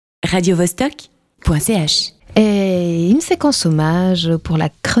radiovostok.ch. Et une séquence hommage pour la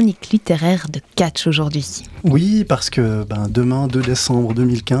chronique littéraire de Catch aujourd'hui. Oui, parce que demain, 2 décembre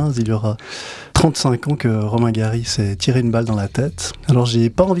 2015, il y aura 35 ans que Romain Gary s'est tiré une balle dans la tête. Alors j'ai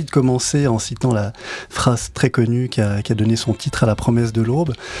pas envie de commencer en citant la phrase très connue qui a donné son titre à La promesse de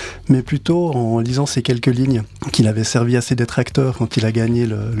l'aube, mais plutôt en lisant ces quelques lignes qu'il avait servi à ses détracteurs quand il a gagné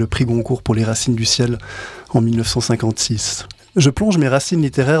le prix Goncourt pour Les Racines du ciel en 1956. Je plonge mes racines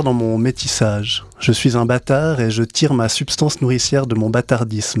littéraires dans mon métissage. Je suis un bâtard et je tire ma substance nourricière de mon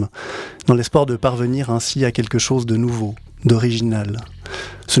bâtardisme, dans l'espoir de parvenir ainsi à quelque chose de nouveau, d'original.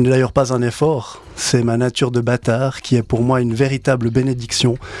 Ce n'est d'ailleurs pas un effort, c'est ma nature de bâtard qui est pour moi une véritable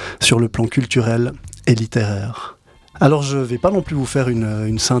bénédiction sur le plan culturel et littéraire. Alors je ne vais pas non plus vous faire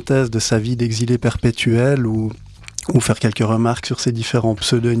une synthèse de sa vie d'exilé perpétuel ou faire quelques remarques sur ses différents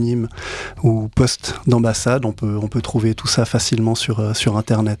pseudonymes ou postes d'ambassade. On peut trouver tout ça facilement sur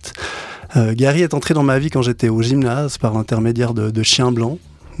Internet. Gary est entré dans ma vie quand j'étais au gymnase par l'intermédiaire de Chien Blanc.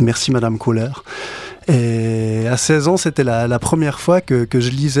 Merci Madame Kohler. Et à 16 ans, c'était la première fois que je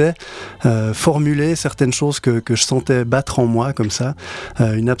lisais formuler certaines choses que je sentais battre en moi, comme ça.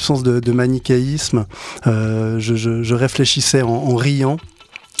 Une absence de manichéisme. Je réfléchissais en riant.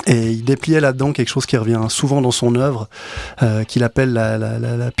 Et il dépliait là-dedans quelque chose qui revient souvent dans son œuvre, qu'il appelle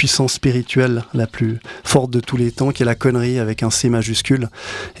la puissance spirituelle la plus forte de tous les temps, qui est la connerie avec un C majuscule.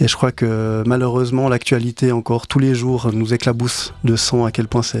 Et je crois que malheureusement, l'actualité encore tous les jours nous éclabousse de sang à quel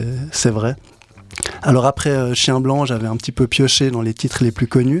point c'est vrai. Alors après Chien Blanc, j'avais un petit peu pioché dans les titres les plus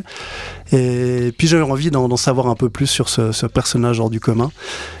connus. Et puis j'avais envie d'en savoir un peu plus sur ce personnage hors du commun.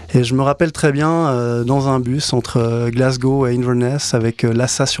 Et je me rappelle très bien dans un bus entre Glasgow et Inverness avec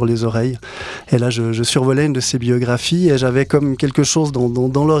l'assa sur les oreilles. Et là je survolais une de ses biographies et j'avais comme quelque chose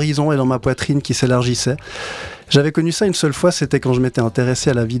dans l'horizon et dans ma poitrine qui s'élargissait. J'avais connu ça une seule fois, c'était quand je m'étais intéressé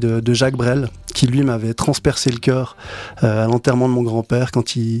à la vie de Jacques Brel, qui lui m'avait transpercé le cœur à l'enterrement de mon grand-père quand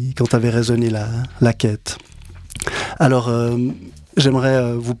avait résonné la quête. Alors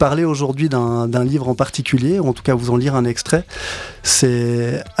j'aimerais vous parler aujourd'hui d'un livre en particulier, ou en tout cas vous en lire un extrait.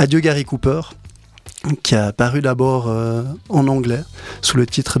 C'est Adieu Gary Cooper, qui a paru d'abord en anglais sous le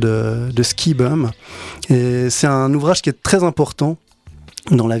titre de Ski Bum. Et c'est un ouvrage qui est très important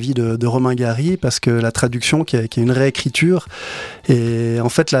dans la vie de Romain Gary, parce que la traduction qui est une réécriture et en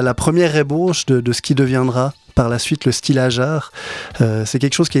fait la première ébauche de ce qui deviendra par la suite le style Ajar, c'est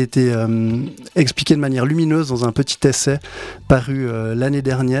quelque chose qui a été expliqué de manière lumineuse dans un petit essai paru l'année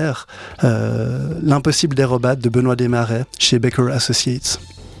dernière, L'impossible dérobade de Benoît Desmarais chez Baker Associates.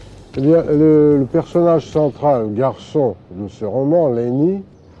 Eh bien, le personnage central, le garçon de ce roman, Lenny,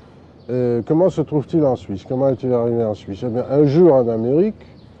 comment se trouve-t-il en Suisse? Comment est-il arrivé en Suisse? Eh bien, un jour en Amérique,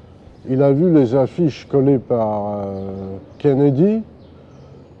 il a vu les affiches collées par Kennedy,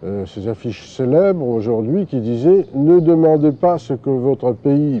 ces affiches célèbres aujourd'hui qui disaient « Ne demandez pas ce que votre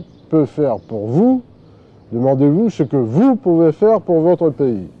pays peut faire pour vous, demandez-vous ce que vous pouvez faire pour votre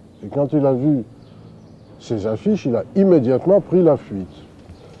pays. » Et quand il a vu ces affiches, il a immédiatement pris la fuite.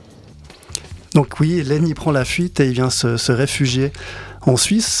 Donc oui, Lenny prend la fuite et il vient se réfugier en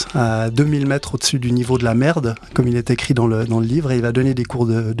Suisse, à 2000 mètres au-dessus du niveau de la merde, comme il est écrit dans le livre, et il va donner des cours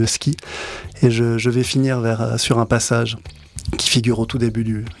de ski. Et je vais finir sur un passage qui figure au tout début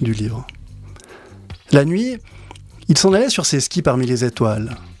du livre. La nuit, il s'en allait sur ses skis parmi les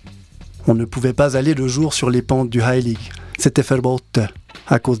étoiles. On ne pouvait pas aller le jour sur les pentes du Heilig, c'était verboten,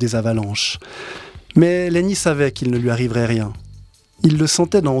 à cause des avalanches. Mais Lenny savait qu'il ne lui arriverait rien. Il le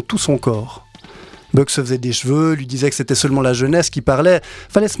sentait dans tout son corps. Buck se faisait des cheveux, lui disait que c'était seulement la jeunesse qui parlait.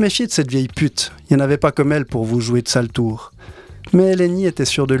 Fallait se méfier de cette vieille pute. Il n'y en avait pas comme elle pour vous jouer de sale tour. Mais Lenny était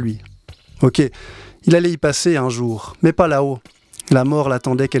sûr de lui. Ok, il allait y passer un jour, mais pas là-haut. La mort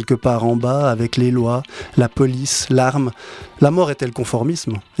l'attendait quelque part en bas, avec les lois, la police, l'arme. La mort était le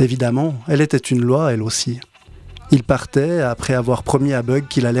conformisme, évidemment. Elle était une loi, elle aussi. Il partait, après avoir promis à Bug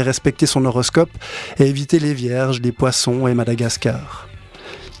qu'il allait respecter son horoscope et éviter les vierges, les poissons et Madagascar.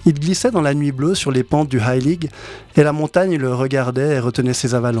 Il glissait dans la nuit bleue sur les pentes du Heilig et la montagne le regardait et retenait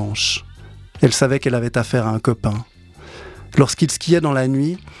ses avalanches. Elle savait qu'elle avait affaire à un copain. Lorsqu'il skiait dans la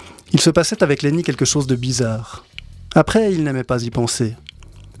nuit, il se passait avec Lenny quelque chose de bizarre. Après, il n'aimait pas y penser.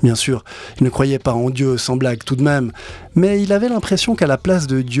 Bien sûr, il ne croyait pas en Dieu, sans blague tout de même, mais il avait l'impression qu'à la place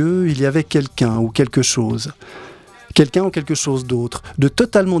de Dieu, il y avait quelqu'un ou quelque chose. Quelqu'un ou quelque chose d'autre, de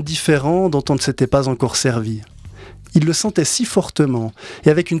totalement différent dont on ne s'était pas encore servi. Il le sentait si fortement, et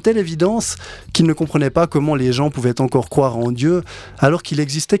avec une telle évidence qu'il ne comprenait pas comment les gens pouvaient encore croire en Dieu, alors qu'il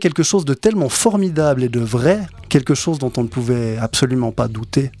existait quelque chose de tellement formidable et de vrai, quelque chose dont on ne pouvait absolument pas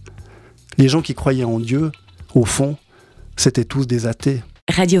douter. Les gens qui croyaient en Dieu, au fond, c'étaient tous des athées.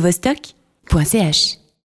 radiovostok.ch